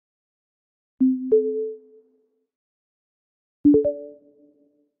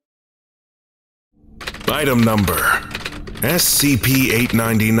Item Number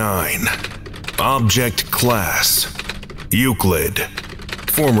SCP-899. Object Class Euclid.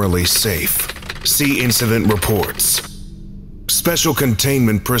 Formerly safe. See Incident Reports. Special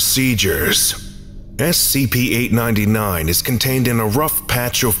Containment Procedures. SCP-899 is contained in a rough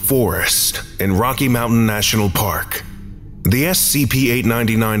patch of forest in Rocky Mountain National Park. The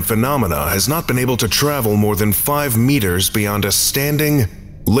SCP-899 phenomena has not been able to travel more than 5 meters beyond a standing,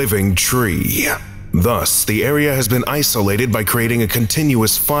 living tree. Thus, the area has been isolated by creating a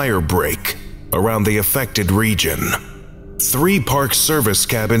continuous fire break around the affected region. 3 park service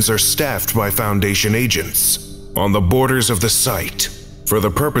cabins are staffed by Foundation agents on the borders of the site for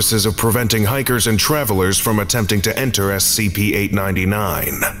the purposes of preventing hikers and travelers from attempting to enter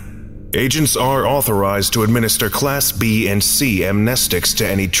SCP-899. Agents are authorized to administer Class B and C amnestics to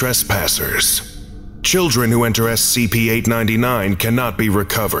any trespassers. Children who enter SCP-899 cannot be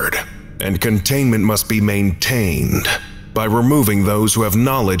recovered, and containment must be maintained by removing those who have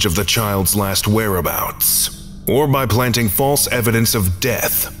knowledge of the child's last whereabouts, or by planting false evidence of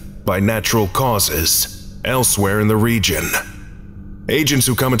death by natural causes elsewhere in the region. Agents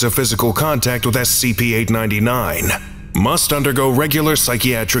who come into physical contact with SCP-899 must undergo regular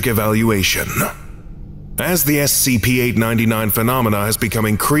psychiatric evaluation. As the SCP-899 phenomena has become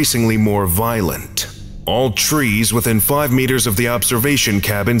increasingly more violent, all trees within 5 meters of the observation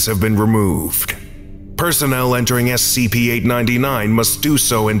cabins have been removed. Personnel entering SCP-899 must do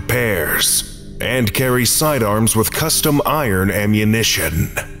so in pairs and carry sidearms with custom iron ammunition.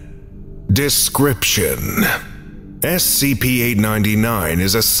 Description: SCP-899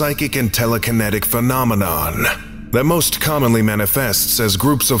 is a psychic and telekinetic phenomenon that most commonly manifests as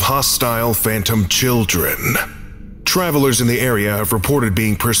groups of hostile phantom children. Travelers in the area have reported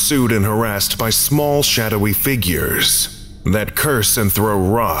being pursued and harassed by small shadowy figures that curse and throw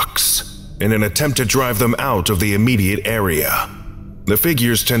rocks in an attempt to drive them out of the immediate area. The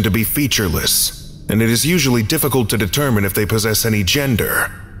figures tend to be featureless, and it is usually difficult to determine if they possess any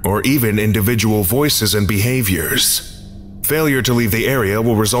gender or even individual voices and behaviors. Failure to leave the area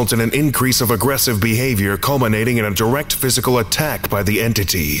will result in an increase of aggressive behavior culminating in a direct physical attack by the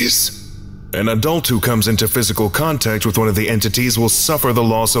entities. An adult who comes into physical contact with one of the entities will suffer the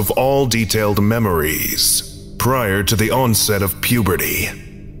loss of all detailed memories prior to the onset of puberty.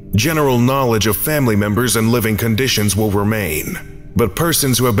 General knowledge of family members and living conditions will remain, but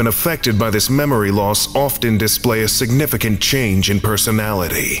persons who have been affected by this memory loss often display a significant change in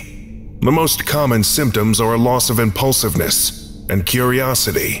personality. The most common symptoms are a loss of impulsiveness and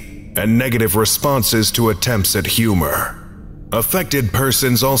curiosity, and negative responses to attempts at humor. Affected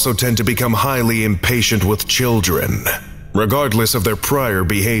persons also tend to become highly impatient with children, regardless of their prior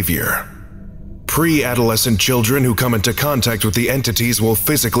behavior. Pre-adolescent children who come into contact with the entities will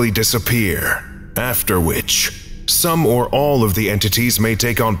physically disappear, after which some or all of the entities may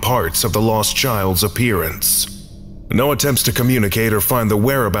take on parts of the lost child's appearance. No attempts to communicate or find the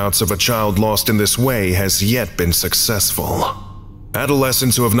whereabouts of a child lost in this way has yet been successful.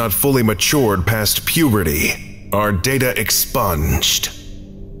 Adolescents who have not fully matured past puberty are data expunged.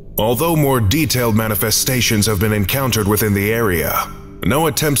 Although more detailed manifestations have been encountered within the area, no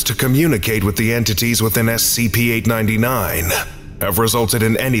attempts to communicate with the entities within SCP-899 have resulted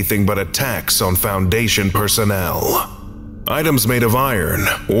in anything but attacks on Foundation personnel. Items made of iron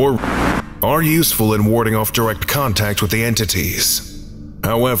or are useful in warding off direct contact with the entities.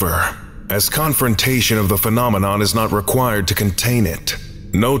 However, as confrontation of the phenomenon is not required to contain it,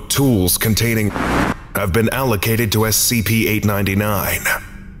 no tools containing have been allocated to SCP-899.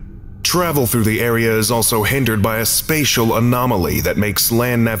 Travel through the area is also hindered by a spatial anomaly that makes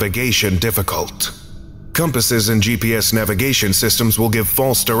land navigation difficult. Compasses and GPS navigation systems will give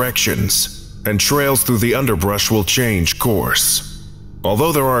false directions, and trails through the underbrush will change course.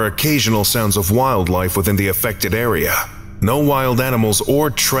 Although there are occasional sounds of wildlife within the affected area, no wild animals or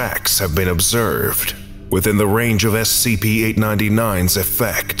tracks have been observed within the range of SCP-899's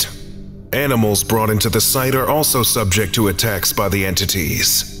effect. Animals brought into the site are also subject to attacks by the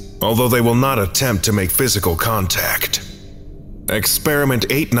entities, although they will not attempt to make physical contact. Experiment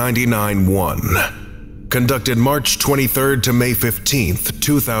 899-1, conducted March 23 to May 15,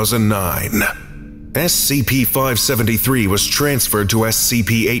 2009. SCP-573 was transferred to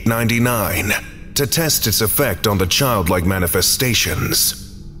SCP-899 to test its effect on the childlike manifestations.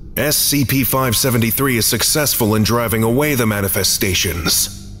 SCP-573 is successful in driving away the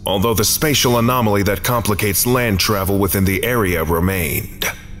manifestations, although the spatial anomaly that complicates land travel within the area remained.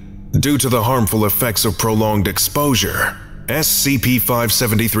 Due to the harmful effects of prolonged exposure,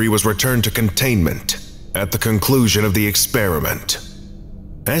 SCP-573 was returned to containment at the conclusion of the experiment.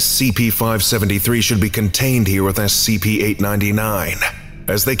 SCP-573 should be contained here with SCP-899,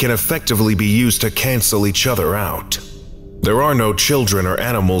 as they can effectively be used to cancel each other out. There are no children or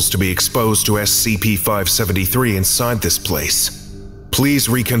animals to be exposed to SCP-573 inside this place. Please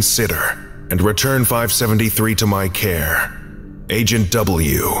reconsider and return 573 to my care. Agent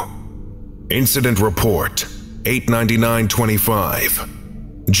W. Incident Report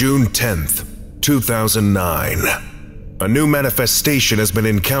 899-25, June 10th, 2009. A new manifestation has been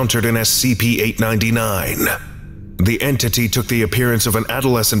encountered in SCP-899. The entity took the appearance of an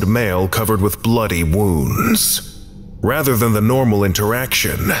adolescent male covered with bloody wounds. Rather than the normal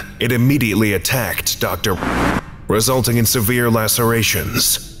interaction, it immediately attacked Dr. resulting in severe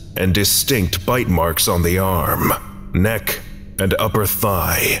lacerations and distinct bite marks on the arm, neck, and upper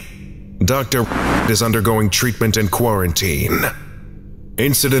thigh. Dr. is undergoing treatment and quarantine.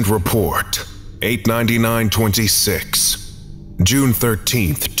 Incident Report 899-26, June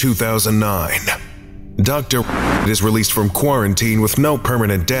 13th, 2009. Dr. is released from quarantine with no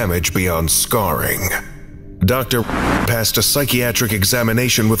permanent damage beyond scarring. Dr. passed a psychiatric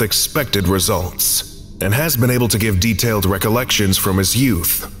examination with expected results and has been able to give detailed recollections from his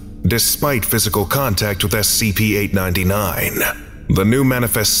youth, despite physical contact with SCP-899. The new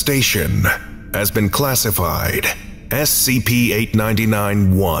manifestation has been classified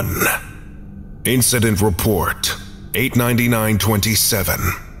SCP-899-1. Incident Report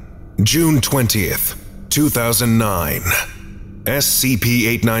 899-27, June 20th, 2009.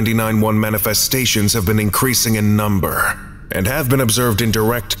 SCP-899-1 manifestations have been increasing in number and have been observed in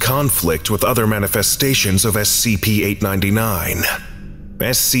direct conflict with other manifestations of SCP-899.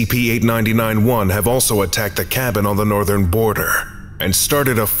 SCP-899-1 have also attacked the cabin on the northern border and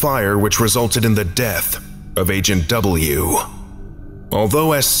started a fire which resulted in the death of Agent W. Although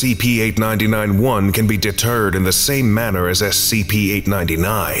SCP-899-1 can be deterred in the same manner as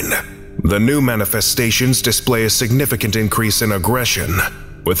SCP-899, the new manifestations display a significant increase in aggression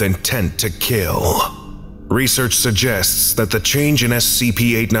with intent to kill. Research suggests that the change in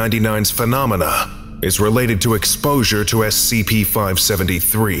SCP-899's phenomena is related to exposure to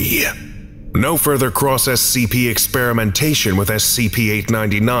SCP-573. No further cross-SCP experimentation with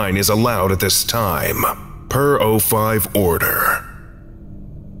SCP-899 is allowed at this time, per O5 order.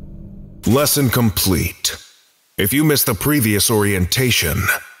 Lesson complete. If you missed the previous orientation,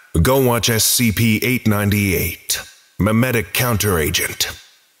 go watch SCP-898, Memetic Counteragent,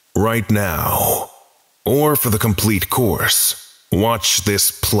 right now. Or for the complete course, watch this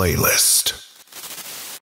playlist.